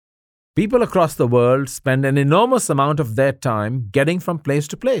People across the world spend an enormous amount of their time getting from place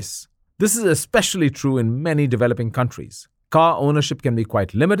to place. This is especially true in many developing countries. Car ownership can be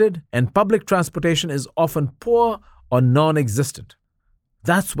quite limited, and public transportation is often poor or non existent.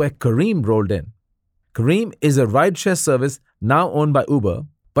 That's where Careem rolled in. Careem is a rideshare service now owned by Uber,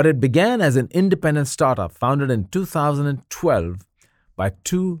 but it began as an independent startup founded in 2012 by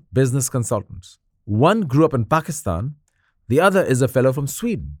two business consultants. One grew up in Pakistan, the other is a fellow from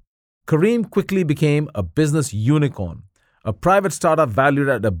Sweden. Careem quickly became a business unicorn, a private startup valued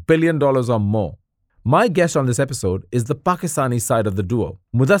at $1 billion or more. My guest on this episode is the Pakistani side of the duo,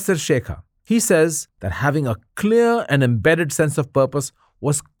 Mudassir Sheikha. He says that having a clear and embedded sense of purpose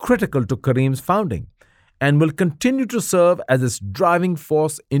was critical to Careem's founding and will continue to serve as its driving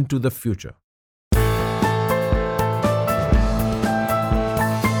force into the future.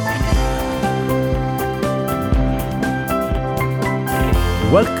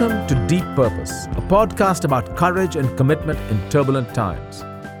 Welcome to Deep Purpose, a podcast about courage and commitment in turbulent times.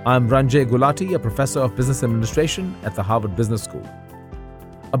 I'm Ranjay Gulati, a professor of business administration at the Harvard Business School.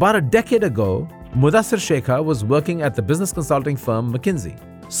 About a decade ago, Mudassir Sheikha was working at the business consulting firm McKinsey.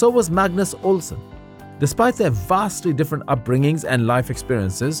 So was Magnus Olsson. Despite their vastly different upbringings and life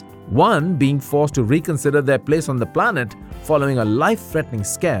experiences, one being forced to reconsider their place on the planet following a life-threatening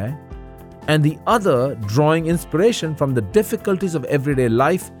scare, and the other drawing inspiration from the difficulties of everyday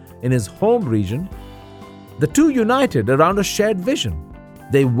life in his home region, the two united around a shared vision.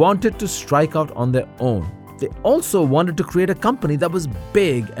 They wanted to strike out on their own. They also wanted to create a company that was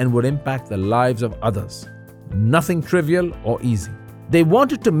big and would impact the lives of others. Nothing trivial or easy. They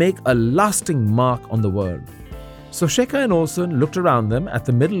wanted to make a lasting mark on the world. So Sheikha and Olsson looked around them at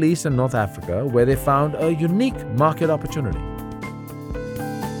the Middle East and North Africa, where they found a unique market opportunity.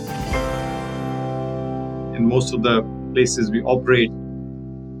 In most of the places we operate,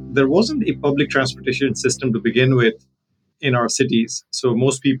 there wasn't a public transportation system to begin with in our cities. So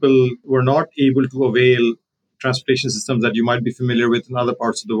most people were not able to avail transportation systems that you might be familiar with in other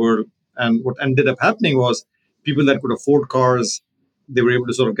parts of the world. And what ended up happening was people that could afford cars, they were able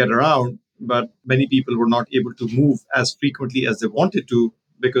to sort of get around, but many people were not able to move as frequently as they wanted to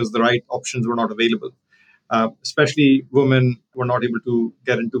because the right options were not available. Especially women were not able to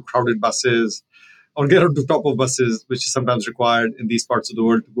get into crowded buses or get onto top of buses, which is sometimes required in these parts of the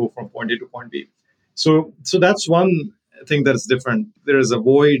world to go from point A to point B. So that's one thing that's different. There is a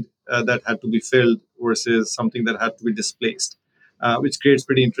void that had to be filled versus something that had to be displaced, which creates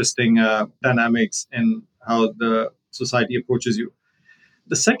pretty interesting dynamics in how the society approaches you.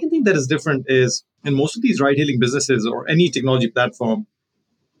 The second thing that is different is in most of these ride-hailing businesses or any technology platform,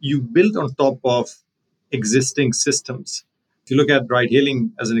 you build on top of existing systems. If you look at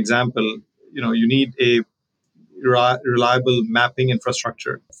ride-hailing as an example, you need a reliable mapping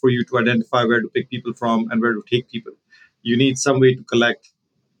infrastructure for you to identify where to pick people from and where to take people. You need some way to collect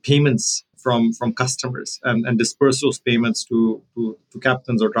payments from customers and disperse those payments to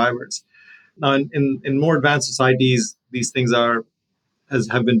captains or drivers. Now, in more advanced societies, these things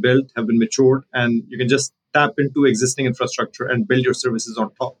have been built, have been matured, and you can just tap into existing infrastructure and build your services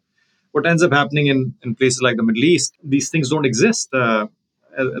on top. What ends up happening in places like the Middle East, these things don't exist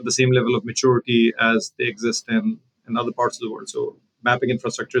at the same level of maturity as they exist in other parts of the world. So mapping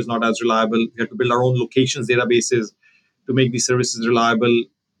infrastructure is not as reliable. We have to build our own locations databases to make these services reliable.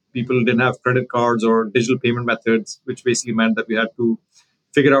 People didn't have credit cards or digital payment methods, which basically meant that we had to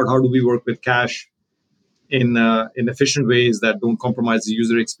figure out how do we work with cash in efficient ways that don't compromise the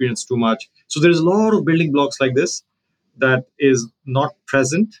user experience too much. So there's a lot of building blocks like this that is not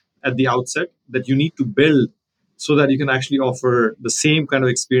present at the outset that you need to build so that you can actually offer the same kind of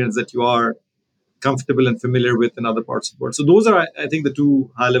experience that you are comfortable and familiar with in other parts of the world. So those are, I think, the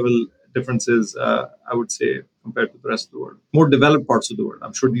two high-level differences, I would say, compared to the rest of the world. More developed parts of the world.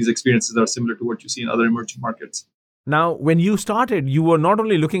 I'm sure these experiences are similar to what you see in other emerging markets. Now, when you started, you were not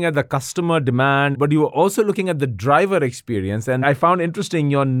only looking at the customer demand, but you were also looking at the driver experience. And I found interesting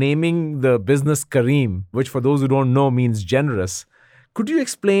your naming the business Careem, which for those who don't know means generous. Could you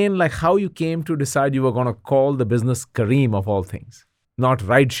explain how you came to decide you were going to call the business Careem of all things, not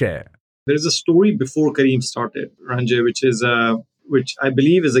Rideshare? There's a story before Careem started, Ranjay, which I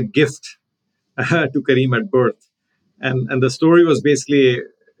believe is a gift to Careem at birth. And the story was basically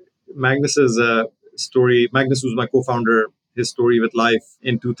Magnus's story. Magnus was my co-founder, his story with life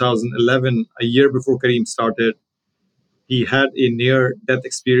in 2011, a year before Careem started. He had a near-death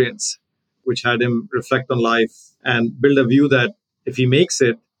experience, which had him reflect on life and build a view that if he makes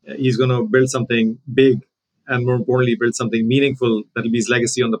it, he's going to build something big and more importantly, build something meaningful that will be his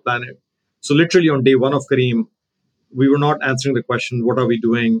legacy on the planet. So literally on day one of Careem, we were not answering the question, what are we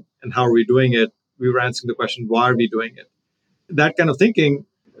doing and how are we doing it? We were answering the question, why are we doing it? That kind of thinking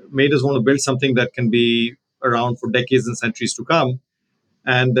made us want to build something that can be around for decades and centuries to come.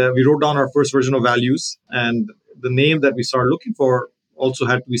 And we wrote down our first version of values. And the name that we started looking for also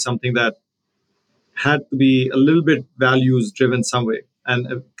had to be something that had to be a little bit values driven some way.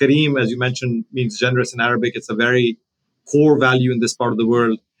 And Careem, as you mentioned, means generous in Arabic. It's a very core value in this part of the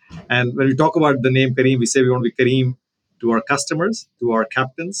world. And when we talk about the name Careem, we say we want to be Careem to our customers, to our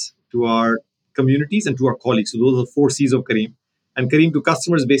captains, to our communities, and to our colleagues. So those are the four C's of Careem. And Careem to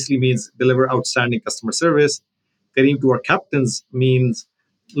customers basically means deliver outstanding customer service. Careem to our captains means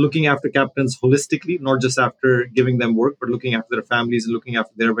looking after captains holistically, not just after giving them work, but looking after their families and looking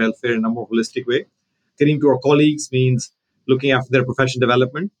after their welfare in a more holistic way. Careem to our colleagues means looking after their professional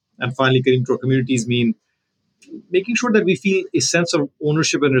development. And finally, Careem to our communities mean making sure that we feel a sense of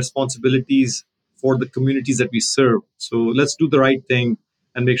ownership and responsibilities for the communities that we serve. So let's do the right thing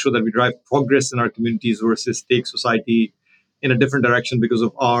and make sure that we drive progress in our communities versus take society in a different direction because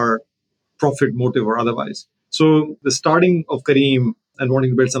of our profit motive or otherwise. So the starting of Careem and wanting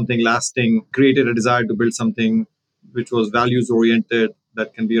to build something lasting created a desire to build something which was values oriented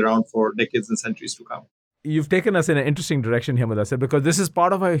that can be around for decades and centuries to come. You've taken us in an interesting direction here, Mudassir, because this is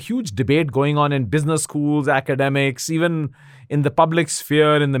part of a huge debate going on in business schools, academics, even in the public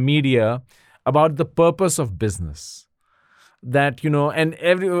sphere, in the media, about the purpose of business. That,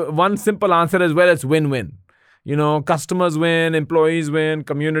 and one simple answer is, well, it's win-win. Customers win, employees win,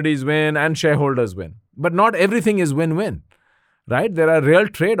 communities win, and shareholders win. But not everything is win-win, right? There are real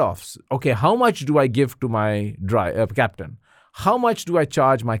trade-offs. Okay, how much do I give to my captain? How much do I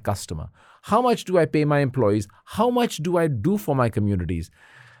charge my customer? How much do I pay my employees? How much do I do for my communities?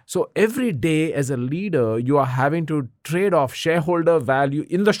 So every day as a leader, you are having to trade off shareholder value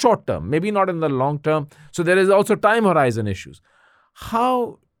in the short term, maybe not in the long term. So there is also time horizon issues.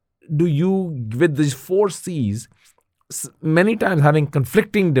 How do you, with these four C's, many times having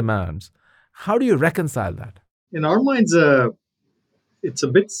conflicting demands, how do you reconcile that? In our minds, it's a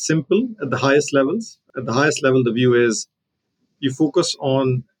bit simple at the highest levels. At the highest level, the view is you focus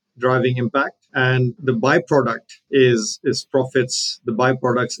on driving impact, and the byproduct is profits. The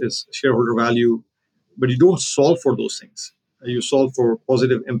byproduct is shareholder value, but you don't solve for those things. You solve for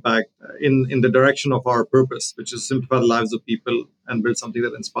positive impact in the direction of our purpose, which is simplify the lives of people and build something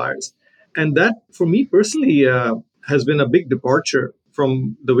that inspires. And that, for me personally, has been a big departure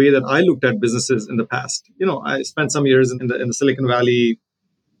from the way that I looked at businesses in the past. I spent some years in the Silicon Valley.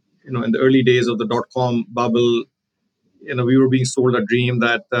 In the early days of the dot-com bubble, we were being sold a dream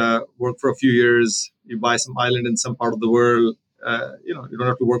that work for a few years, you buy some island in some part of the world, you don't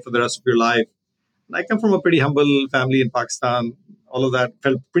have to work for the rest of your life. And I come from a pretty humble family in Pakistan. All of that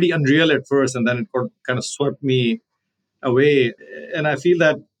felt pretty unreal at first, and then it kind of swept me away. And I feel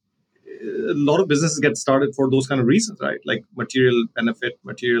that a lot of businesses get started for those kind of reasons, right? Like material benefit,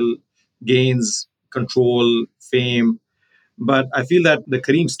 material gains, control, fame. But I feel that the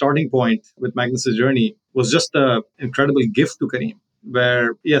Careem starting point with Magnus's journey was just an incredible gift to Careem,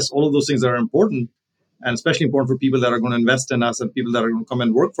 where, yes, all of those things are important, and especially important for people that are going to invest in us and people that are going to come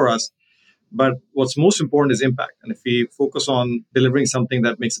and work for us. But what's most important is impact. And if we focus on delivering something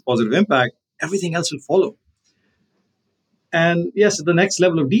that makes a positive impact, everything else will follow. And yes, at the next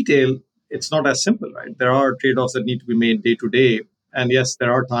level of detail, it's not as simple, right? There are trade offs that need to be made day to day. And yes,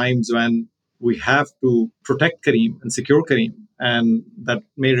 there are times when we have to protect Careem and secure Careem. And that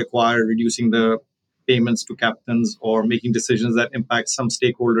may require reducing the payments to captains or making decisions that impact some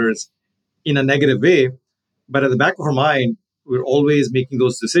stakeholders in a negative way. But at the back of our mind, we're always making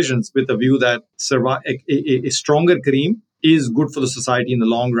those decisions with a view that a stronger Careem is good for the society in the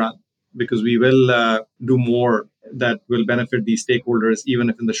long run, because we will do more that will benefit these stakeholders, even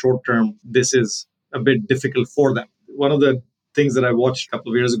if in the short term, this is a bit difficult for them. One of the things that I watched a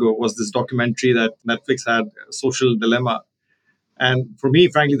couple of years ago was this documentary that Netflix had, Social Dilemma. And for me,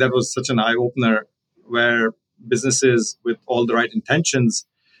 frankly, that was such an eye opener, where businesses with all the right intentions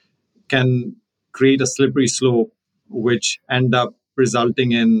can create a slippery slope, which end up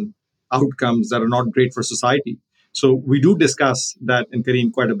resulting in outcomes that are not great for society. So we do discuss that in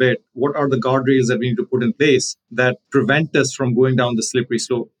Careem quite a bit. What are the guardrails that we need to put in place that prevent us from going down the slippery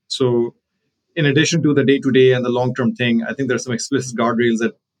slope? So in addition to the day-to-day and the long-term thing, I think there are some explicit guardrails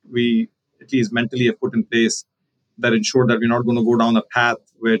that we at least mentally have put in place that ensure that we're not going to go down a path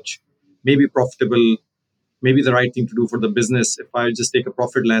which may be profitable, maybe the right thing to do for the business if I just take a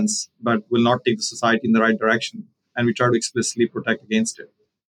profit lens, but will not take the society in the right direction. And we try to explicitly protect against it.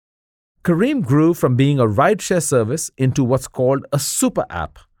 Careem grew from being a rideshare service into what's called a super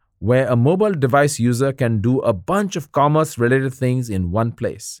app, where a mobile device user can do a bunch of commerce related things in one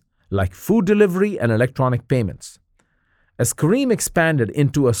place, like food delivery and electronic payments. As Careem expanded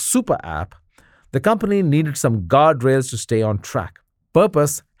into a super app, the company needed some guardrails to stay on track.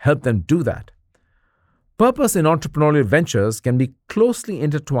 Purpose helped them do that. Purpose in entrepreneurial ventures can be closely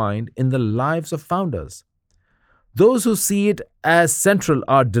intertwined in the lives of founders. Those who see it as central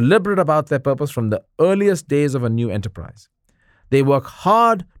are deliberate about their purpose from the earliest days of a new enterprise. They work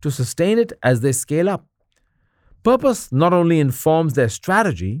hard to sustain it as they scale up. Purpose not only informs their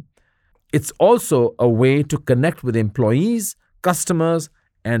strategy, it's also a way to connect with employees, customers,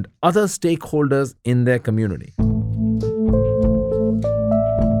 and other stakeholders in their community.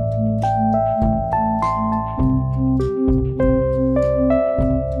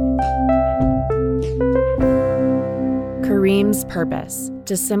 Careem's purpose: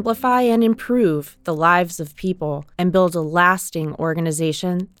 to simplify and improve the lives of people and build a lasting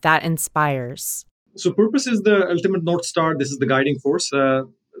organization that inspires. So purpose is the ultimate North Star. This is the guiding force. The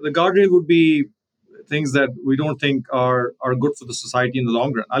guardrail would be things that we don't think are good for the society in the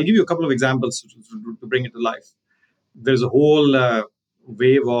long run. I'll give you a couple of examples to bring it to life. There's a whole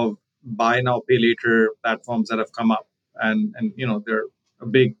wave of buy now, pay later platforms that have come up. And they're a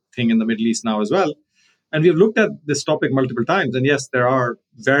big thing in the Middle East now as well. And we've looked at this topic multiple times. And yes, there are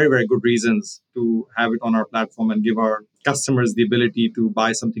very, very good reasons to have it on our platform and give our customers the ability to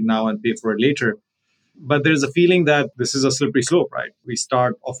buy something now and pay for it later. But there's a feeling that this is a slippery slope, right? We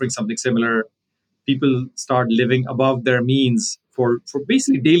start offering something similar. People start living above their means for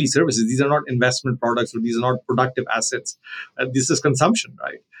basically daily services. These are not investment products, or these are not productive assets. This is consumption,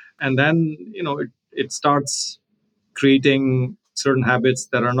 right? And then, it starts creating certain habits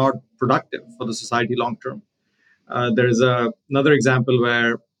that are not productive for the society long term. There is another example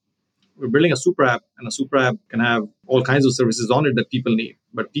where we're building a super app, and a super app can have all kinds of services on it that people need.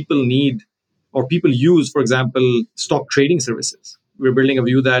 But people need, or people use, for example, stock trading services. We're building a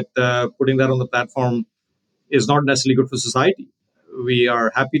view that putting that on the platform is not necessarily good for society. We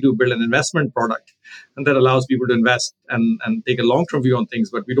are happy to build an investment product, and that allows people to invest and take a long-term view on things,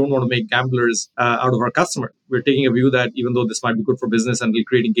 but we don't want to make gamblers out of our customer. We're taking a view that even though this might be good for business and will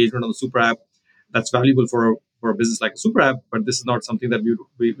create engagement on the super app, that's valuable for a business like a super app, but this is not something that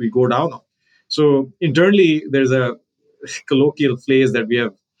we go down on. So internally, there's a colloquial phrase that we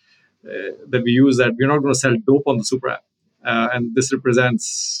have that we use, that we're not going to sell dope on the super app. And this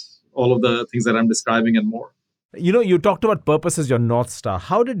represents all of the things that I'm describing and more. You talked about purpose as your North Star.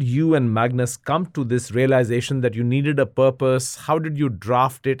 How did you and Magnus come to this realization that you needed a purpose? How did you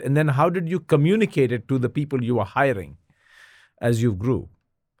draft it? And then how did you communicate it to the people you were hiring as you grew?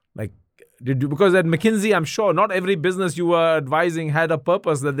 Like, did you, because at McKinsey, I'm sure not every business you were advising had a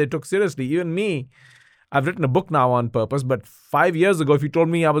purpose that they took seriously. Even me, I've written a book now on purpose, but 5 years ago, if you told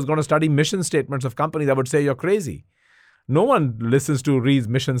me I was going to study mission statements of companies, I would say you're crazy. No one reads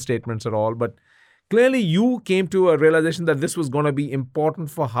mission statements at all, but clearly you came to a realization that this was going to be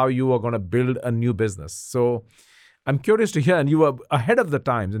important for how you were going to build a new business. So I'm curious to hear, and you were ahead of the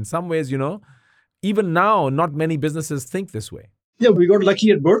times in some ways, even now, not many businesses think this way. Yeah, we got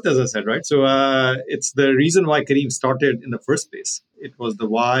lucky at birth, as I said, right? So it's the reason why Careem started in the first place. It was the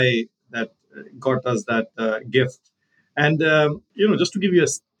why that got us that gift. And, just to give you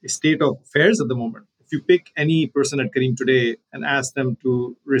a state of affairs at the moment, if you pick any person at Careem today and ask them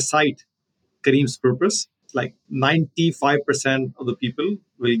to recite Careem's purpose, like 95% of the people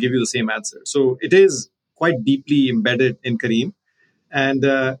will give you the same answer. So it is quite deeply embedded in Careem. And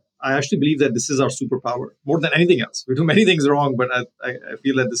I actually believe that this is our superpower more than anything else. We do many things wrong, but I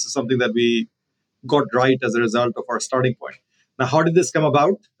feel that this is something that we got right as a result of our starting point. Now, how did this come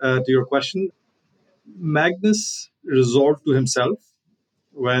about? To your question, Magnus resolved to himself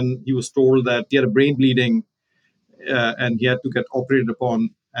when he was told that he had a brain bleeding and he had to get operated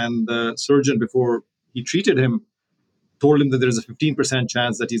upon. And the surgeon, before he treated him, told him that there is a 15%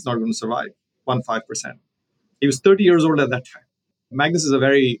 chance that he's not going to survive, 15%. He was 30 years old at that time. Magnus is a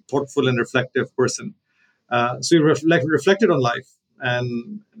very thoughtful and reflective person. So he reflected on life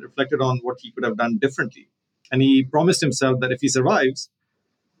and reflected on what he could have done differently. And he promised himself that if he survives,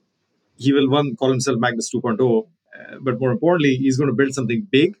 he will, one, call himself Magnus 2.0, but more importantly, he's going to build something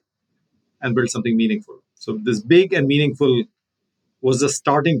big and build something meaningful. So this big and meaningful was the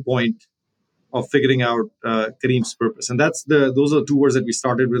starting point of figuring out Careem's purpose. And those are the two words that we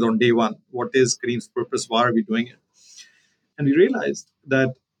started with on day one. What is Careem's purpose? Why are we doing it? And we realized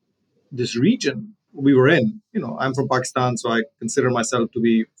that this region we were in, I'm from Pakistan, so I consider myself to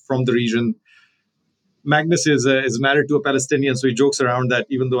be from the region. Magnus is married to a Palestinian, so he jokes around that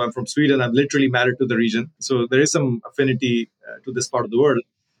even though I'm from Sweden, I'm literally married to the region. So there is some affinity to this part of the world.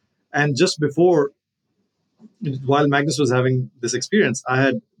 And just before, while Magnus was having this experience, I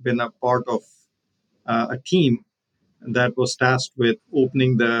had been a part of a team that was tasked with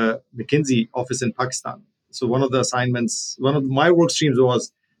opening the McKinsey office in Pakistan. So one of the assignments, one of my work streams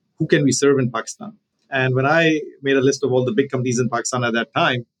was who can we serve in Pakistan? And when I made a list of all the big companies in Pakistan at that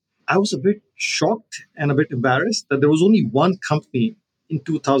time, I was a bit shocked and a bit embarrassed that there was only one company in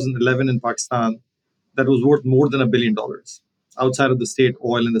 2011 in Pakistan that was worth more than $1 billion outside of the state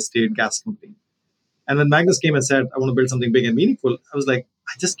oil and the state gas company. And when Magnus came and said, I want to build something big and meaningful, I was like,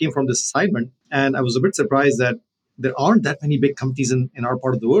 I just came from this assignment. And I was a bit surprised that there aren't that many big companies in our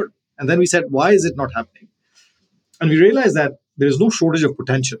part of the world. And then we said, why is it not happening? And we realized that there is no shortage of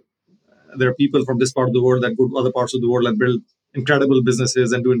potential. There are people from this part of the world that go to other parts of the world and build incredible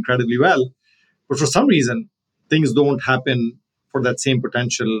businesses and do incredibly well. But for some reason, things don't happen for that same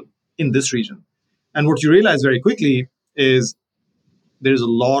potential in this region. And what you realize very quickly is there's a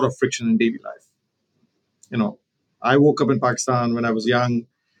lot of friction in daily life. You know, I woke up in Pakistan when I was young.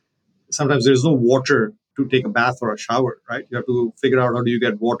 Sometimes there's no water to take a bath or a shower, right? You have to figure out how do you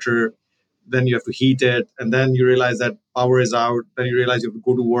get water, then you have to heat it, and then you realize that power is out, then you realize you have to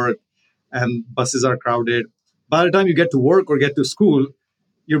go to work and buses are crowded. By the time you get to work or get to school,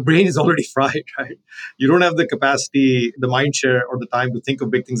 your brain is already fried, right? You don't have the capacity, the mind share, or the time to think of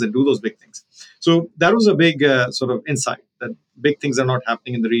big things and do those big things. So that was a big sort of insight that big things are not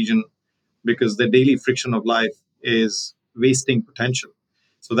happening in the region because the daily friction of life is wasting potential.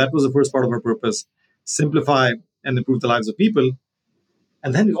 So that was the first part of our purpose: simplify and improve the lives of people.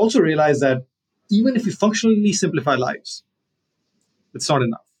 And then we also realized that even if we functionally simplify lives, it's not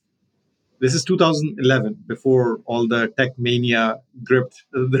enough. This is 2011, before all the tech mania gripped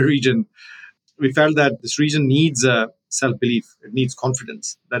the region. We felt that this region needs self belief, it needs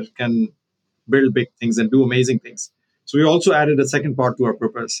confidence that it can build big things and do amazing things. So we also added a second part to our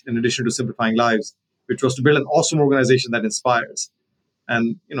purpose, in addition to simplifying lives, which was to build an awesome organization that inspires.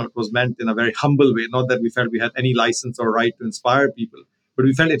 And it was meant in a very humble way, not that we felt we had any license or right to inspire people, but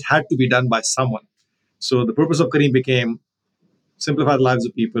we felt it had to be done by someone. So the purpose of Careem became simplify the lives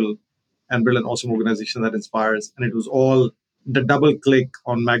of people and build an awesome organization that inspires. And it was all the double click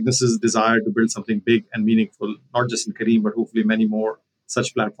on Magnus's desire to build something big and meaningful, not just in Careem, but hopefully many more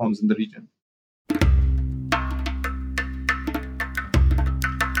such platforms in the region.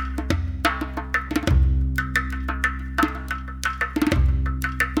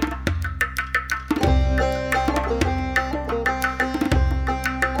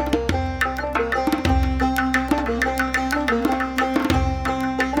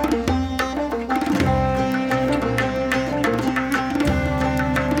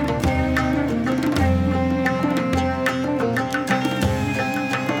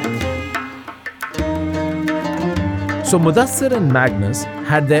 So Mudassir and Magnus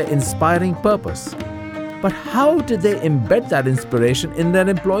had their inspiring purpose. But how did they embed that inspiration in their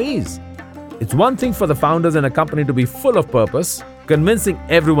employees? It's one thing for the founders in a company to be full of purpose. Convincing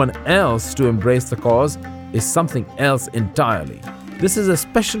everyone else to embrace the cause is something else entirely. This is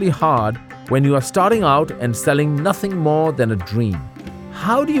especially hard when you are starting out and selling nothing more than a dream.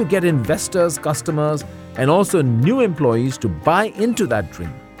 How do you get investors, customers, and also new employees to buy into that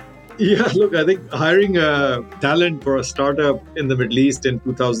dream? Yeah, look, I think hiring talent for a startup in the Middle East in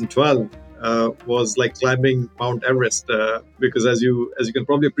 2012 was like climbing Mount Everest, because as you can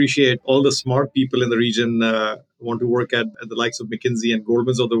probably appreciate, all the smart people in the region want to work at the likes of McKinsey and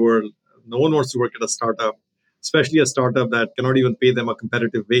Goldman's of the world. No one wants to work at a startup, especially a startup that cannot even pay them a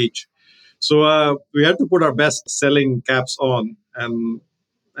competitive wage. So we had to put our best selling caps on, and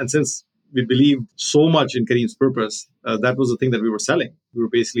since we believed so much in Careem's purpose, that was the thing that we were selling. We were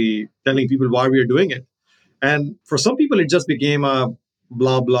basically telling people why we are doing it. And for some people, it just became a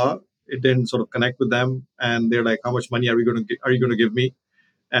blah blah. It didn't sort of connect with them, and they're like, "How much money are you going to give me?"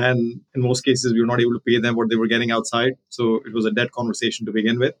 And in most cases, we were not able to pay them what they were getting outside. So it was a dead conversation to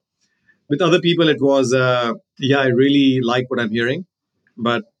begin with. With other people, it was, yeah, I really like what I'm hearing,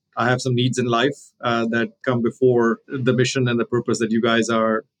 but I have some needs in life that come before the mission and the purpose that you guys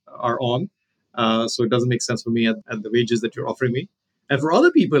are on. So it doesn't make sense for me at the wages that you're offering me. And for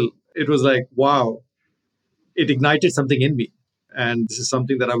other people, it was like, wow, it ignited something in me. And this is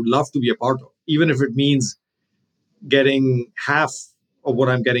something that I would love to be a part of, even if it means getting half of what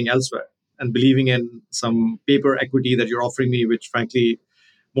I'm getting elsewhere and believing in some paper equity that you're offering me, which frankly,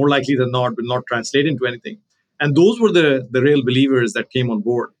 more likely than not, will not translate into anything. And those were the real believers that came on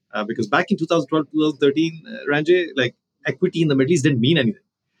board. Because back in 2012, 2013, Ranjay, like equity in the Middle East didn't mean anything,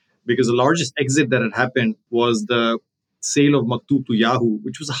 because the largest exit that had happened was the sale of Maktub to Yahoo,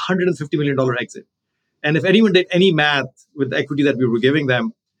 which was a $150 million exit. And if anyone did any math with the equity that we were giving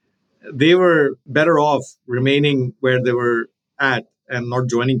them, they were better off remaining where they were at and not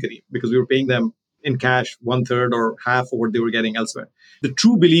joining Careem because we were paying them in cash one third or half of what they were getting elsewhere. The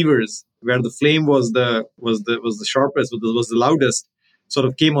true believers, where the flame was the sharpest, was the loudest, sort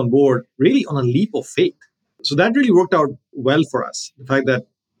of came on board really on a leap of faith. So that really worked out well for us. The fact that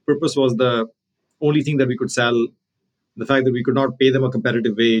purpose was the only thing that we could sell, the fact that we could not pay them a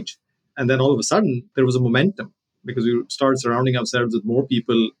competitive wage. And then all of a sudden, there was a momentum because we started surrounding ourselves with more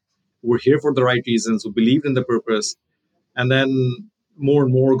people who were here for the right reasons, who believed in the purpose. And then more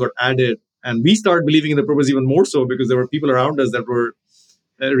and more got added. And we started believing in the purpose even more so because there were people around us that were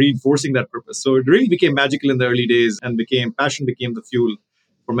reinforcing that purpose. So it really became magical in the early days and passion became the fuel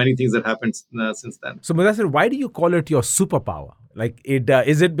for many things that happened since then. So, Mudassir, why do you call it your superpower? Like,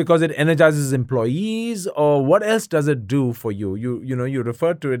 is it because it energizes employees, or what else does it do for you? You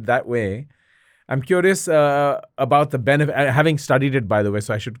referred to it that way. I'm curious about the benefit. Having studied it, by the way,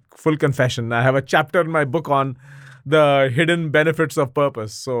 so I should full confession. I have a chapter in my book on the hidden benefits of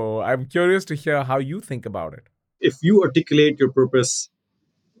purpose. So I'm curious to hear how you think about it. If you articulate your purpose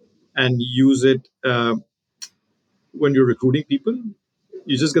and use it when you're recruiting people,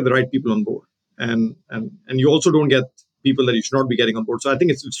 you just get the right people on board, and you also don't get people that you should not be getting on board. So I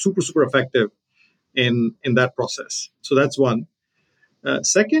think it's super effective in that process. So that's one.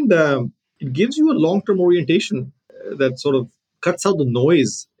 Second, it gives you a long-term orientation that sort of cuts out the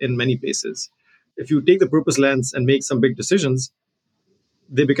noise in many places. If you take the purpose lens and make some big decisions,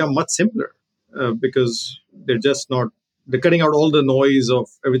 they become much simpler because they're cutting out all the noise of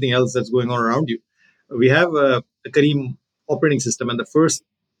everything else that's going on around you. We have a Careem operating system, and the first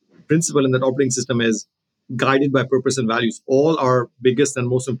principle in that operating system is guided by purpose and values. All our biggest and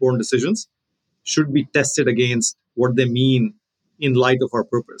most important decisions should be tested against what they mean in light of our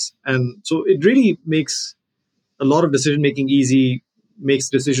purpose. And so it really makes a lot of decision making easy, makes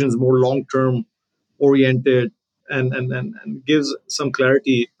decisions more long term oriented, and gives some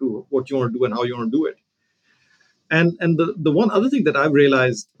clarity to what you want to do and how you want to do it. And the one other thing that I've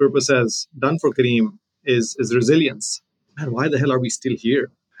realized purpose has done for Careem is resilience. Man, why the hell are we still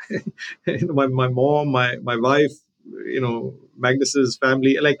here? My mom, my wife, Magnus's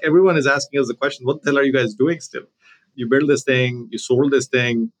family, like everyone is asking us the question, what the hell are you guys doing still? You built this thing, you sold this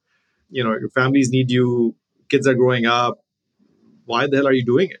thing, your families need you, kids are growing up. Why the hell are you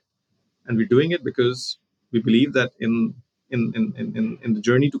doing it? And we're doing it because we believe that in the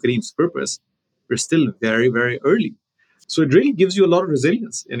journey to Kareem's purpose, we're still very, very early. So it really gives you a lot of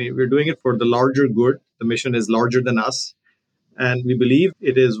resilience. And we're doing it for the larger good. The mission is larger than us. And we believe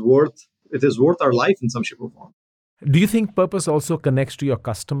it is worth our life in some shape or form. Do you think purpose also connects to your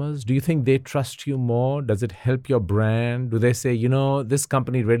customers? Do you think they trust you more? Does it help your brand? Do they say, this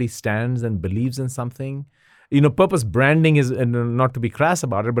company really stands and believes in something? Purpose branding is, and not to be crass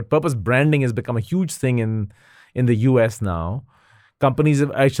about it, but purpose branding has become a huge thing in the US now. Companies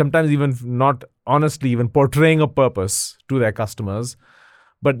are sometimes even not honestly even portraying a purpose to their customers,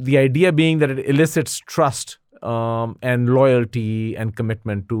 but the idea being that it elicits trust and loyalty and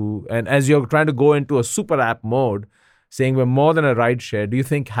commitment to. And as you're trying to go into a super app mode, saying we're more than a rideshare, do you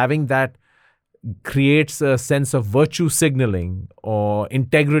think having that creates a sense of virtue signaling or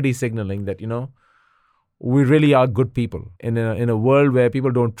integrity signaling that, we really are good people in a world where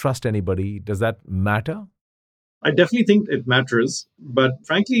people don't trust anybody? Does that matter? I definitely think it matters. But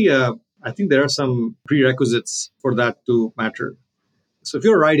frankly, I think there are some prerequisites for that to matter. So if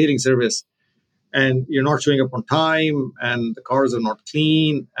you're a ride hailing service and you're not showing up on time and the cars are not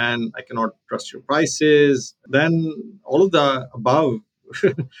clean and I cannot trust your prices, then all of the above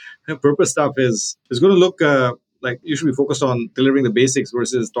purpose stuff is going to look like you should be focused on delivering the basics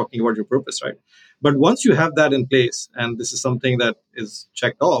versus talking about your purpose, right? But once you have that in place, and this is something that is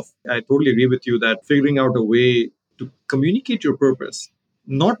checked off, I totally agree with you that figuring out a way to communicate your purpose,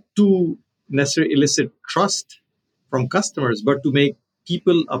 not to necessarily elicit trust from customers, but to make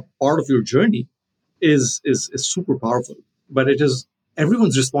people a part of your journey is super powerful. But it is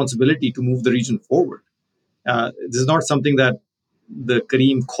everyone's responsibility to move the region forward. This is not something that the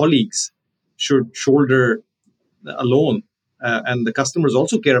Careem colleagues should shoulder alone, and the customers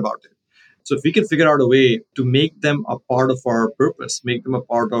also care about it. So if we can figure out a way to make them a part of our purpose, make them a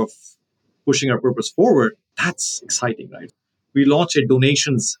part of pushing our purpose forward, that's exciting, right? We launched a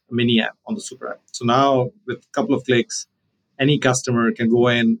donations mini app on the super app. So now with a couple of clicks, any customer can go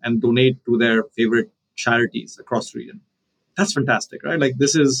in and donate to their favorite charities across the region. That's fantastic, right? Like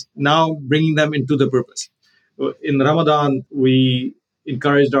this is now bringing them into the purpose. In Ramadan, we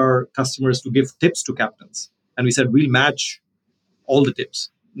encouraged our customers to give tips to captains. And we said, we'll match all the tips.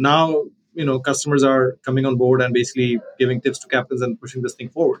 Now, customers are coming on board and basically giving tips to captains and pushing this thing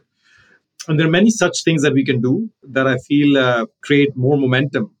forward. And there are many such things that we can do that I feel create more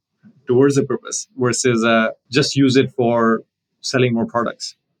momentum towards a purpose versus just use it for selling more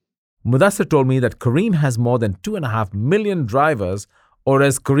products. Mudassir told me that Careem has more than 2.5 million drivers, or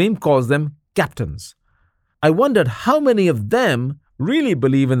as Careem calls them, captains. I wondered how many of them really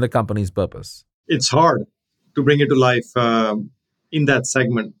believe in the company's purpose. It's hard to bring it to life in that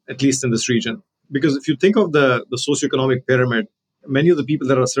segment, at least in this region. Because if you think of the socioeconomic pyramid, many of the people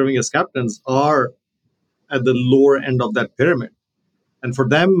that are serving as captains are at the lower end of that pyramid. And for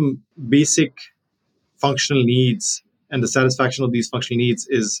them, basic functional needs and the satisfaction of these functional needs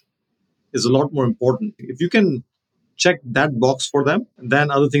is a lot more important. If you can check that box for them,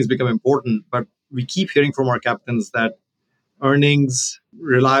 then other things become important. But we keep hearing from our captains that earnings,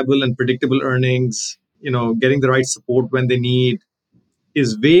 reliable and predictable earnings, getting the right support when they need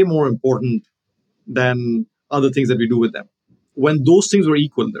is way more important than other things that we do with them. When those things were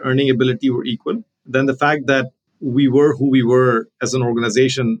equal, the earning ability were equal, then the fact that we were who we were as an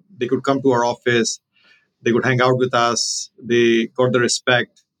organization, they could come to our office, they could hang out with us, they got the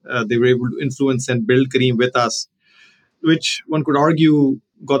respect, they were able to influence and build Careem with us, which one could argue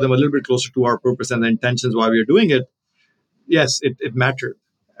got them a little bit closer to our purpose and the intentions why we are doing it. Yes, it mattered.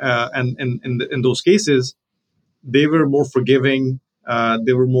 And in those cases, they were more forgiving,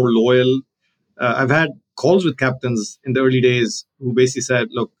 they were more loyal. I've had calls with captains in the early days who basically said,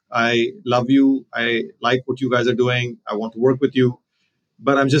 look, I love you. I like what you guys are doing. I want to work with you,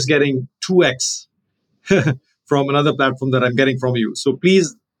 but I'm just getting 2x from another platform that I'm getting from you. So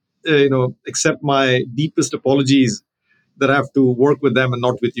please, accept my deepest apologies that I have to work with them and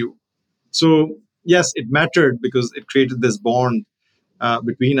not with you. So yes, it mattered because it created this bond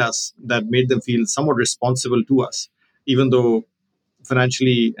between us that made them feel somewhat responsible to us, even though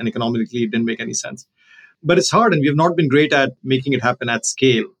financially and economically it didn't make any sense. But it's hard, and we have not been great at making it happen at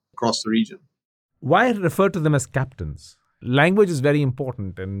scale across the region. Why refer to them as captains? Language is very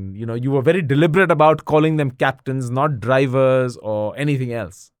important, and you were very deliberate about calling them captains, not drivers or anything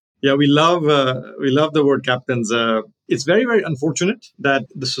else. Yeah, we love the word captains. It's very very unfortunate that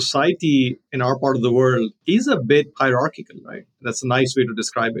the society in our part of the world is a bit hierarchical, right? That's a nice way to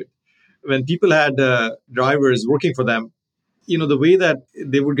describe it. When people had drivers working for them, the way that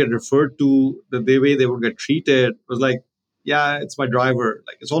they would get referred to, the way they would get treated was like, yeah, it's my driver.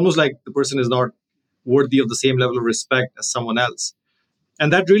 Like it's almost like the person is not worthy of the same level of respect as someone else.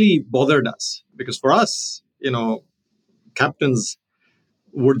 And that really bothered us because for us, captains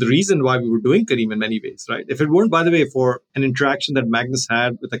were the reason why we were doing Careem in many ways, right? If it weren't, by the way, for an interaction that Magnus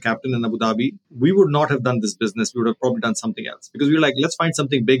had with a captain in Abu Dhabi, we would not have done this business. We would have probably done something else because we were like, let's find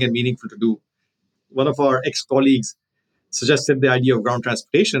something big and meaningful to do. One of our ex-colleagues suggested the idea of ground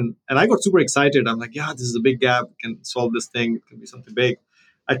transportation, and I got super excited. I'm like, yeah, this is a big gap. We can solve this thing. It can be something big.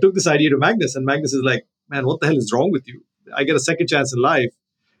 I took this idea to Magnus, and Magnus is like, man, what the hell is wrong with you? I get a second chance in life,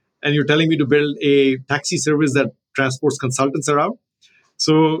 and you're telling me to build a taxi service that transports consultants around.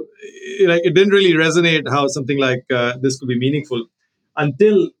 So, it didn't really resonate how something like this could be meaningful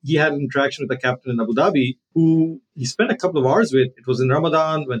until he had an interaction with a captain in Abu Dhabi who he spent a couple of hours with. It was in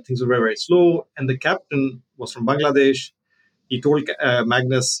Ramadan when things were very, very slow. And the captain was from Bangladesh. He told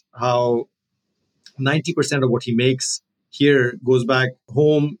Magnus how 90% of what he makes here goes back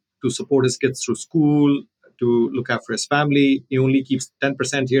home to support his kids through school, to look after his family. He only keeps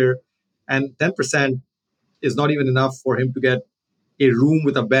 10% here. And 10% is not even enough for him to get a room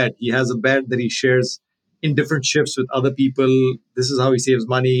with a bed. He has a bed that he shares in different shifts with other people. This is how he saves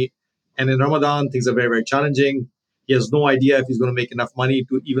money. And in Ramadan, things are very, very challenging. He has no idea if he's going to make enough money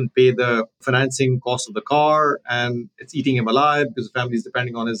to even pay the financing cost of the car. And it's eating him alive because the family is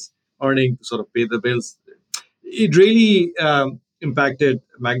depending on his earning to sort of pay the bills. It really impacted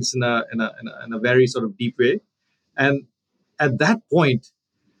Magnus in a very sort of deep way. And at that point,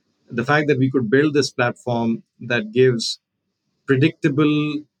 the fact that we could build this platform that gives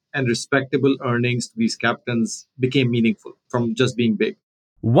predictable and respectable earnings to these captains became meaningful from just being big.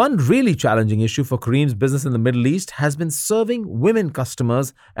 One really challenging issue for Careem's business in the Middle East has been serving women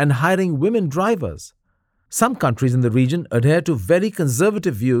customers and hiring women drivers. Some countries in the region adhere to very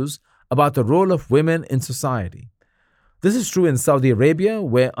conservative views about the role of women in society. This is true in Saudi Arabia,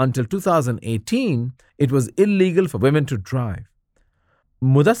 where until 2018, it was illegal for women to drive.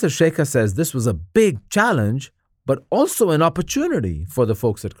 Mudassir Sheikha says this was a big challenge, but also an opportunity for the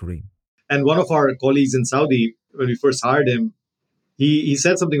folks at Careem. And one of our colleagues in Saudi, when we first hired him, he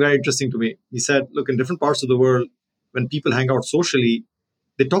said something very interesting to me. He said, look, in different parts of the world, when people hang out socially,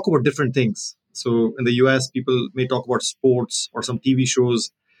 they talk about different things. So in the US, people may talk about sports or some TV shows.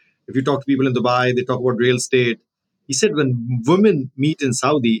 If you talk to people in Dubai, they talk about real estate. He said when women meet in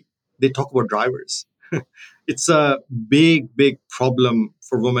Saudi, they talk about drivers. It's a big problem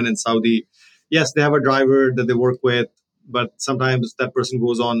for women in Saudi. Yes, they have a driver that they work with, but sometimes that person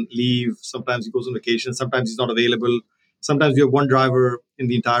goes on leave, sometimes he goes on vacation, sometimes he's not available. Sometimes you have one driver in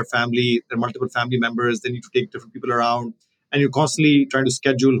the entire family, there are multiple family members, they need to take different people around, and you're constantly trying to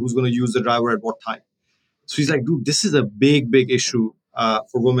schedule who's going to use the driver at what time. So he's like, dude, this is a big issue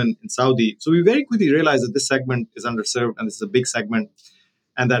for women in Saudi. So we very quickly realized that this segment is underserved and this is a big segment,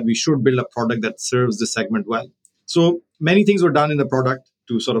 and that we should build a product that serves this segment well. So many things were done in the product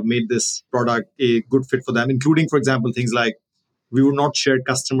to sort of make this product a good fit for them, including, for example, things like we would not share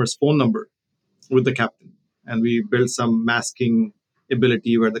customers' phone number with the captain. And we built some masking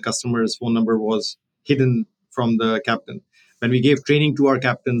ability where the customer's phone number was hidden from the captain. When we gave training to our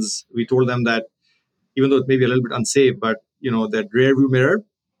captains, we told them that even though it may be a little bit unsafe, but that rear view mirror,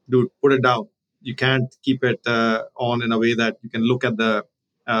 dude, put it down. You can't keep it on in a way that you can look at the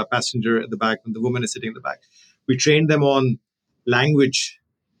passenger at the back when the woman is sitting in the back. We trained them on language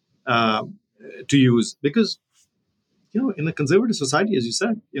uh, to use because in a conservative society, as you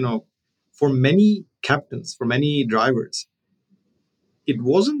said, for many captains, for many drivers, it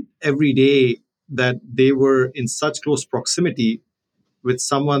wasn't every day that they were in such close proximity with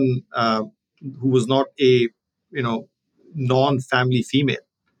someone who was not a non-family female.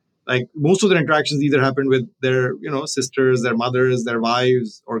 Like most of their interactions either happened with their sisters, their mothers, their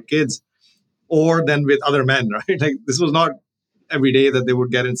wives or kids, or then with other men, right? Like this was not every day that they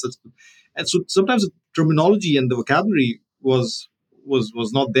would get in such. And so sometimes the terminology and the vocabulary was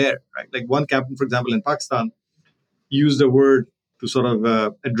not there, right? Like one captain, for example, in Pakistan used a word to sort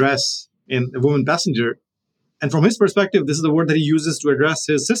of address in a woman passenger, and from his perspective, this is the word that he uses to address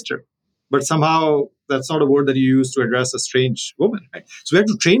his sister. But somehow that's not a word that you use to address a strange woman. Right? So we have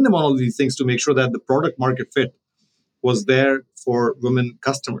to train them on all these things to make sure that the product market fit was there for women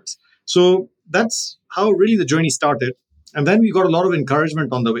customers. So that's how really the journey started. And then we got a lot of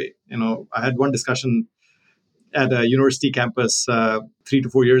encouragement on the way. I had one discussion at a university campus 3 to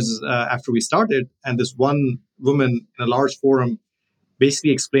 4 years after we started, and this one woman in a large forum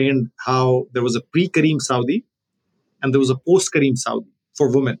basically explained how there was a pre-Careem Saudi and there was a post Careem Saudi for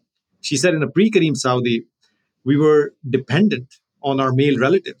women. She said in a pre Careem Saudi, we were dependent on our male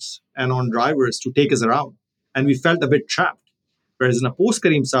relatives and on drivers to take us around. And we felt a bit trapped. Whereas in a post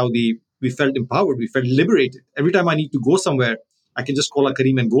Careem Saudi, we felt empowered, we felt liberated. Every time I need to go somewhere, I can just call a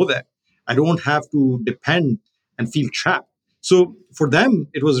Careem and go there. I don't have to depend and feel trapped. So for them,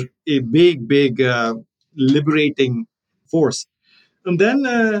 it was a big liberating force. And then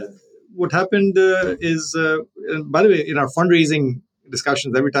what happened is, and by the way, in our fundraising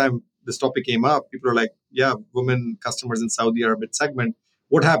discussions, every time this topic came up, people are like, yeah, women customers in Saudi are a bit segment.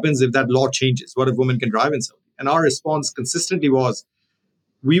 What happens if that law changes? What if women can drive in Saudi? And our response consistently was,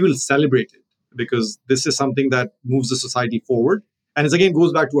 we will celebrate it because this is something that moves the society forward. And it again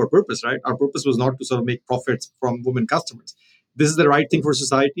goes back to our purpose, right? Our purpose was not to sort of make profits from women customers. This is the right thing for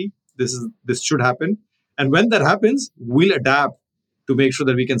society. This should happen. And when that happens, we'll adapt to make sure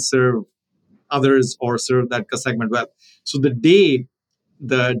that we can serve others or serve that segment well. So the day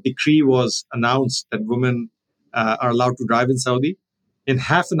the decree was announced that women are allowed to drive in Saudi, in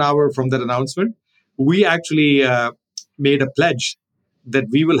half an hour from that announcement, we actually made a pledge that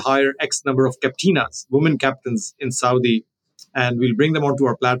we will hire X number of captinas, women captains in Saudi, and we'll bring them onto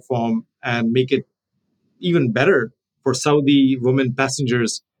our platform and make it even better for Saudi women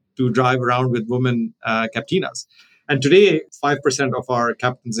passengers to drive around with women captinas. And today, 5% of our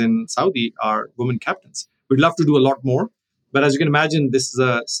captains in Saudi are women captains. We'd love to do a lot more. But as you can imagine, this is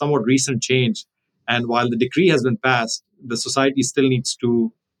a somewhat recent change. And while the decree has been passed, the society still needs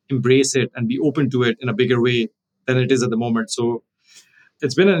to embrace it and be open to it in a bigger way than it is at the moment. So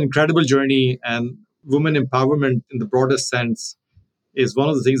it's been an incredible journey. And women empowerment in the broadest sense is one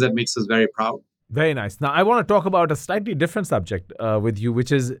of the things that makes us very proud. Very nice. Now, I want to talk about a slightly different subject with you,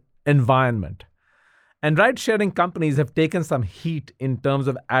 which is environment. And ride sharing companies have taken some heat in terms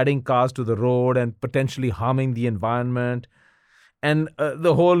of adding cars to the road and potentially harming the environment. And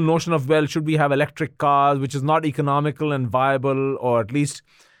the whole notion of, well, should we have electric cars, which is not economical and viable, or at least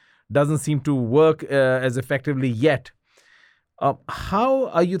doesn't seem to work as effectively yet. How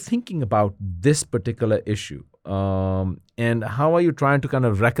are you thinking about this particular issue? And how are you trying to kind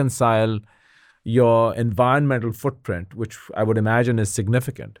of reconcile your environmental footprint, which I would imagine is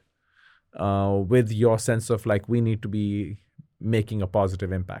significant, with your sense of like, we need to be making a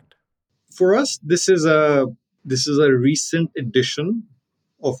positive impact? For us, this is a recent addition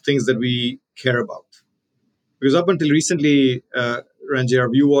of things that we care about. Because up until recently, Ranjay, our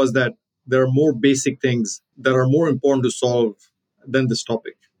view was that there are more basic things that are more important to solve than this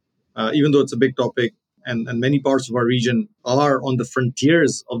topic. even though it's a big topic. And many parts of our region are on the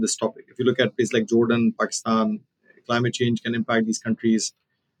frontiers of this topic. If you look at places like Jordan, Pakistan, climate change can impact these countries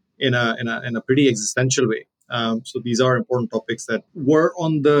in a pretty existential way. So these are important topics that were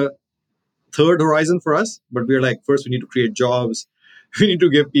on the third horizon for us, but we're like, first we need to create jobs. We need to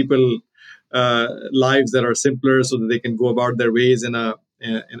give people lives that are simpler so that they can go about their ways in a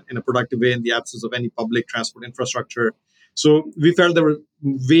productive way in the absence of any public transport infrastructure. So we felt there were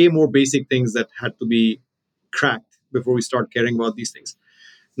way more basic things that had to be cracked before we start caring about these things.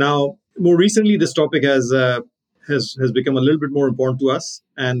 Now, more recently, this topic has become a little bit more important to us,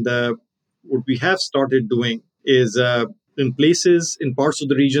 and what we have started doing is in places in parts of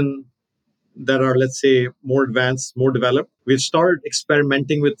the region that are, let's say, more advanced, more developed, we've started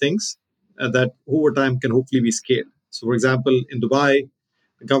experimenting with things that over time can hopefully be scaled. So, for example, in Dubai,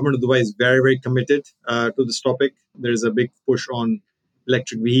 the government of Dubai is very, very committed to this topic. There's a big push on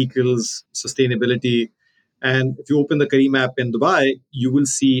electric vehicles, sustainability. And if you open the Careem app in Dubai, you will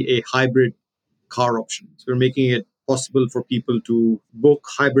see a hybrid car option. So we're making it possible for people to book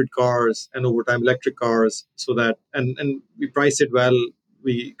hybrid cars and over time electric cars so that, and we price it well,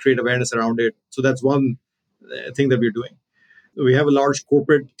 we create awareness around it. So that's one thing that we're doing. We have a large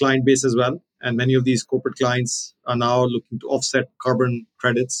corporate client base as well. And many of these corporate clients are now looking to offset carbon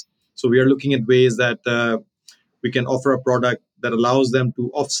credits. So we are looking at ways that we can offer a product that allows them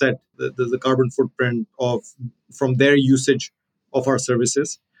to offset the carbon footprint of from their usage of our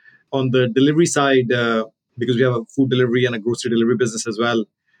services. On the delivery side, because we have a food delivery and a grocery delivery business as well,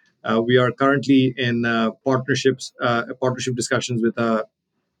 we are currently in partnership discussions with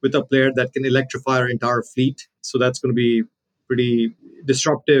a player that can electrify our entire fleet. So that's going to be pretty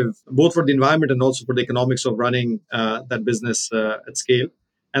disruptive, both for the environment and also for the economics of running that business at scale.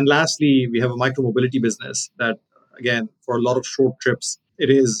 And lastly, we have a micromobility business that, again, for a lot of short trips, it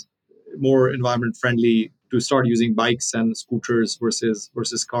is more environment friendly to start using bikes and scooters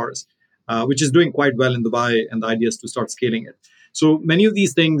versus cars, which is doing quite well in Dubai. And the idea is to start scaling it. So many of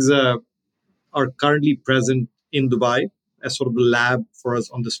these things are currently present in Dubai as sort of the lab for us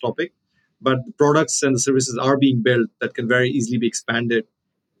on this topic. But the products and the services are being built that can very easily be expanded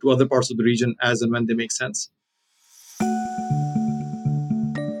to other parts of the region as and when they make sense.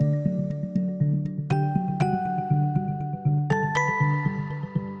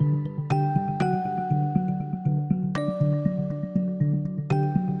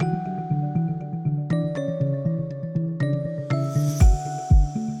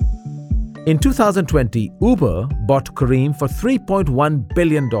 In 2020, Uber bought Careem for $3.1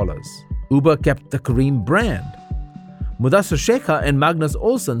 billion. Uber kept the Careem brand. Mudassir Sheikha and Magnus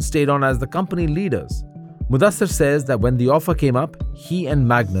Olsson stayed on as the company leaders. Mudassir says that when the offer came up, he and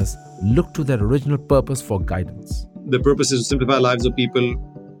Magnus looked to their original purpose for guidance. The purpose is to simplify lives of people.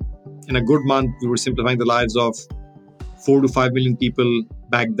 In a good month, we were simplifying the lives of 4 to 5 million people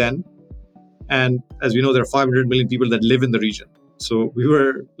back then. And as we know, there are 500 million people that live in the region. So we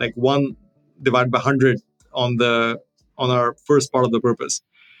were like 1 divided by 100 on our first part of the purpose.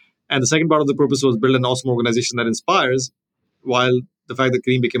 And the second part of the purpose was build an awesome organization that inspires, while the fact that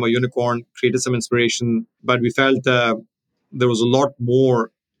Careem became a unicorn created some inspiration. But we felt there was a lot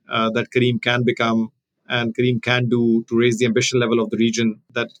more that Careem can become and Careem can do to raise the ambition level of the region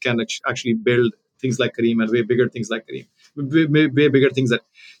that can actually build things like Careem and way bigger things like Careem, way bigger things that.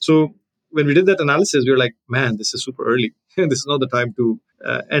 So when we did that analysis, we were like, man, this is super early. This is not the time to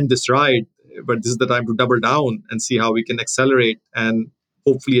end this ride, but this is the time to double down and see how we can accelerate and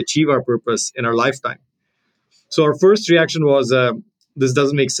hopefully achieve our purpose in our lifetime. So our first reaction was, this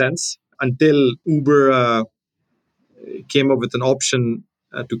doesn't make sense, until Uber came up with an option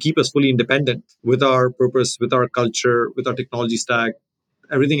to keep us fully independent with our purpose, with our culture, with our technology stack.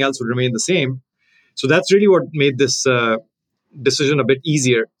 Everything else would remain the same. So that's really what made this decision a bit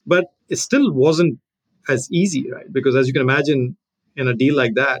easier. But it still wasn't as easy, right? Because as you can imagine, in a deal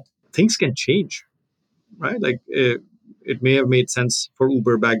like that, things can change, right? Like it may have made sense for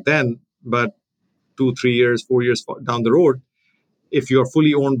Uber back then, but 2, 3 years, 4 years down the road, if you're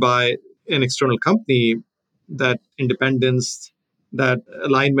fully owned by an external company, that independence, that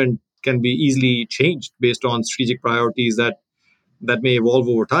alignment can be easily changed based on strategic priorities that may evolve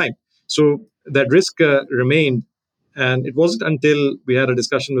over time. So that risk remained. And it wasn't until we had a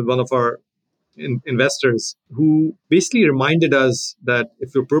discussion with one of our investors who basically reminded us that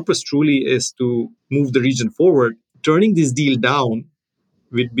if your purpose truly is to move the region forward, turning this deal down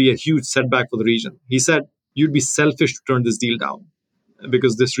would be a huge setback for the region. He said, you'd be selfish to turn this deal down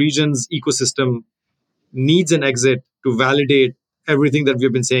because this region's ecosystem needs an exit to validate everything that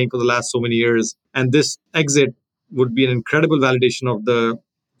we've been saying for the last so many years. And this exit would be an incredible validation of the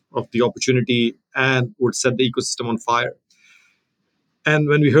of the opportunity and would set the ecosystem on fire. And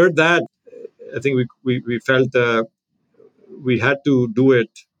when we heard that, I think we felt we had to do it.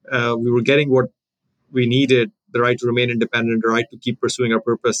 We were getting what we needed, the right to remain independent, the right to keep pursuing our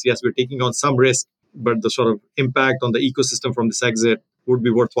purpose. Yes, we're taking on some risk, but the sort of impact on the ecosystem from this exit would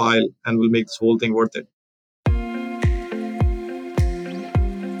be worthwhile and will make this whole thing worth it.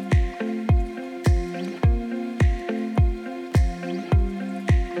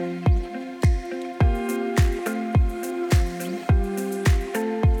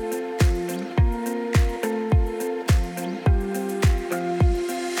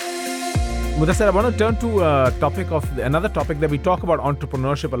 Mudassir, I want to turn to another topic that we talk about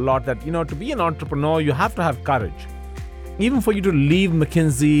entrepreneurship a lot. That to be an entrepreneur, you have to have courage. Even for you to leave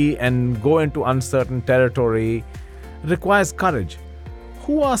McKinsey and go into uncertain territory, requires courage.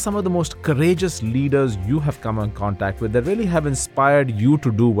 Who are some of the most courageous leaders you have come in contact with that really have inspired you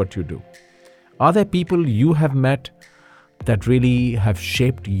to do what you do? Are there people you have met that really have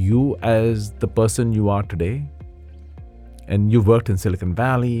shaped you as the person you are today? And you've worked in Silicon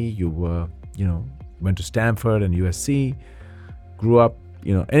Valley, you were, went to Stanford and USC, grew up,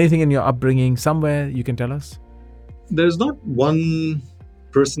 anything in your upbringing, somewhere you can tell us? There's not one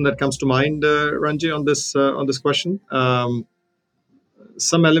person that comes to mind, Ranjay, on this question.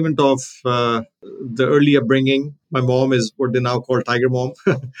 Some element of the early upbringing. My mom is what they now call Tiger Mom.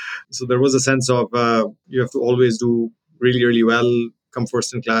 So there was a sense of you have to always do really, really well, come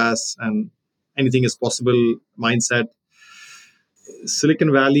first in class, and anything is possible mindset.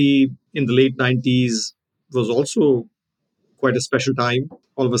 Silicon Valley in the late 90s was also quite a special time.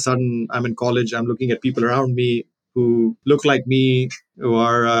 All of a sudden, I'm in college, I'm looking at people around me who look like me, who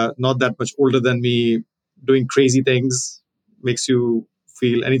are not that much older than me, doing crazy things, makes you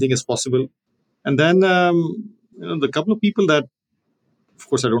feel anything is possible. And then, the couple of people that, of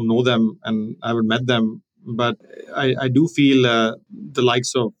course, I don't know them and I haven't met them, but I do feel the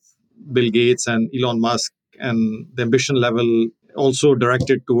likes of Bill Gates and Elon Musk and the ambition level also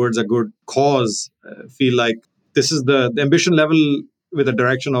directed towards a good cause. Feel like this is the ambition level with a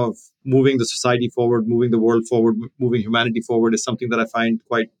direction of moving the society forward, moving the world forward, moving humanity forward is something that I find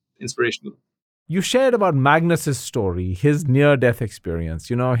quite inspirational. You shared about Magnus's story, his near-death experience,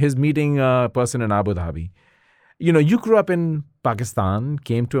 his meeting a person in Abu Dhabi. You grew up in Pakistan,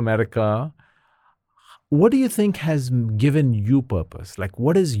 came to America. What do you think has given you purpose? Like,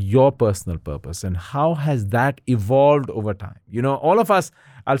 what is your personal purpose and how has that evolved over time? All of us,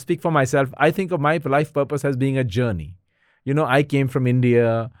 I'll speak for myself, I think of my life purpose as being a journey. I came from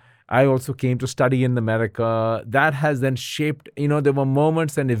India. I also came to study in America. That has then shaped, there were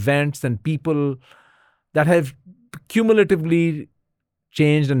moments and events and people that have cumulatively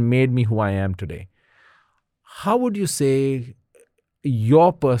changed and made me who I am today. How would you say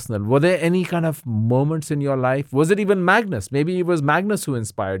your personal, were there any kind of moments in your life? Was it even Magnus? Maybe it was Magnus who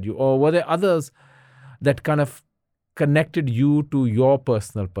inspired you, or were there others that kind of connected you to your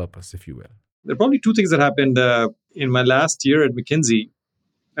personal purpose, if you will? There are probably two things that happened in my last year at McKinsey.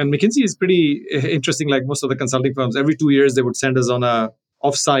 And McKinsey is pretty interesting, like most of the consulting firms. Every 2 years, they would send us on a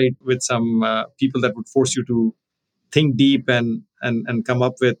offsite with some people that would force you to think deep and come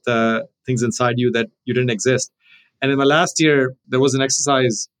up with things inside you that you didn't exist. And in my last year, there was an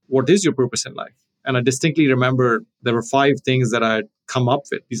exercise, what is your purpose in life? And I distinctly remember there were 5 things that I had come up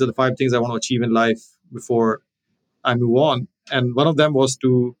with. These are the 5 things I want to achieve in life before I move on. And one of them was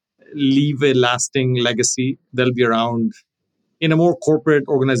to leave a lasting legacy that'll be around in a more corporate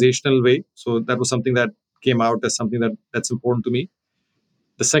organizational way. So that was something that came out as something that's important to me.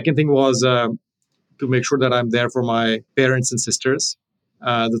 The second thing was to make sure that I'm there for my parents and sisters.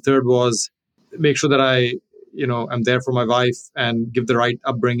 The third was make sure that I'm there for my wife and give the right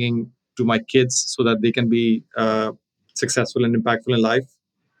upbringing to my kids so that they can be successful and impactful in life.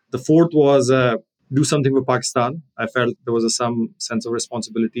 The fourth was do something for Pakistan. I felt there was some sense of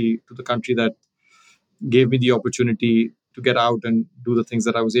responsibility to the country that gave me the opportunity to get out and do the things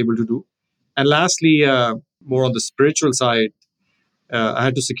that I was able to do. And lastly, more on the spiritual side, I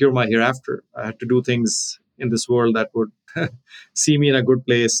had to secure my hereafter. I had to do things in this world that would see me in a good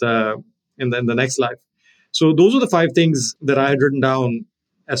place in the next life. So those are the 5 things that I had written down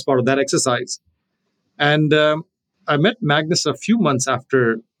as part of that exercise. And I met Magnus a few months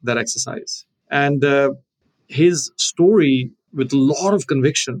after that exercise. And his story, with a lot of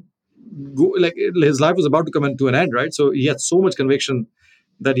conviction, like his life was about to come to an end, right? So he had so much conviction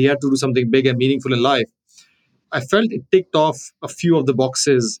that he had to do something big and meaningful in life. I felt it ticked off a few of the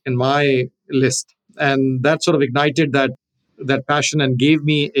boxes in my list, and that sort of ignited that passion and gave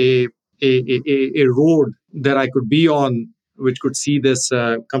me a road that I could be on which could see this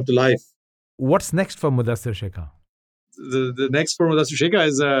come to life. What's next for Mudassir Sheikha? The next for Mudassir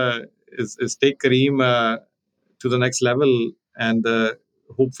Sheikha is take Careem to the next level and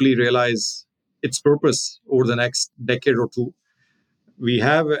hopefully realize its purpose over the next decade or two. We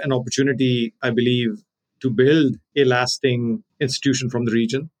have an opportunity, I believe, to build a lasting institution from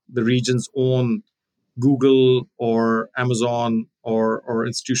the region's own Google or Amazon or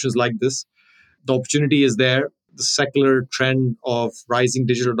institutions like this. The opportunity is there. The secular trend of rising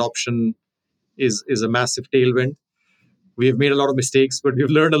digital adoption is a massive tailwind. We have made a lot of mistakes, but we've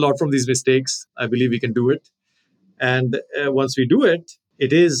learned a lot from these mistakes. I believe we can do it. And once we do it,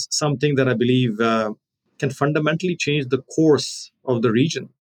 it is something that I believe can fundamentally change the course of the region.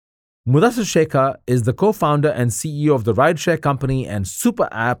 Mudassir Sheikha is the co-founder and CEO of the rideshare company and super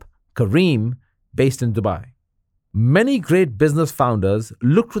app Careem, based in Dubai. Many great business founders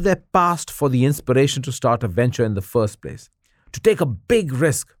look to their past for the inspiration to start a venture in the first place, to take a big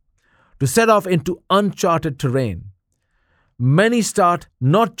risk, to set off into uncharted terrain. Many start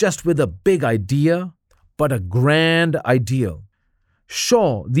not just with a big idea, but a grand ideal.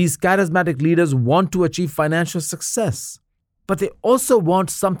 Sure, these charismatic leaders want to achieve financial success, but they also want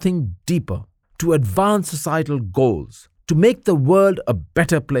something deeper, to advance societal goals, to make the world a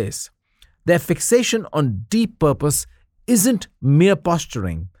better place. Their fixation on deep purpose isn't mere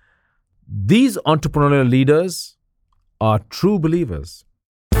posturing. These entrepreneurial leaders are true believers.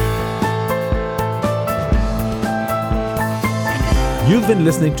 You've been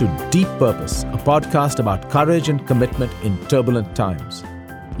listening to Deep Purpose, a podcast about courage and commitment in turbulent times.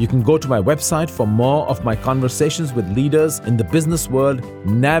 You can go to my website for more of my conversations with leaders in the business world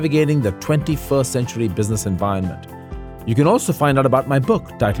navigating the 21st century business environment. You can also find out about my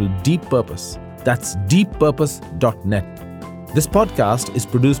book titled Deep Purpose. That's deeppurpose.net. This podcast is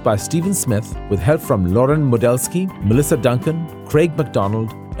produced by Stephen Smith with help from Lauren Modelsky, Melissa Duncan, Craig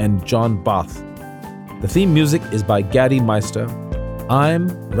McDonald, and John Bath. The theme music is by Gary Meister. I'm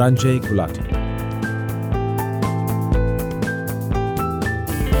Ranjay Gulati.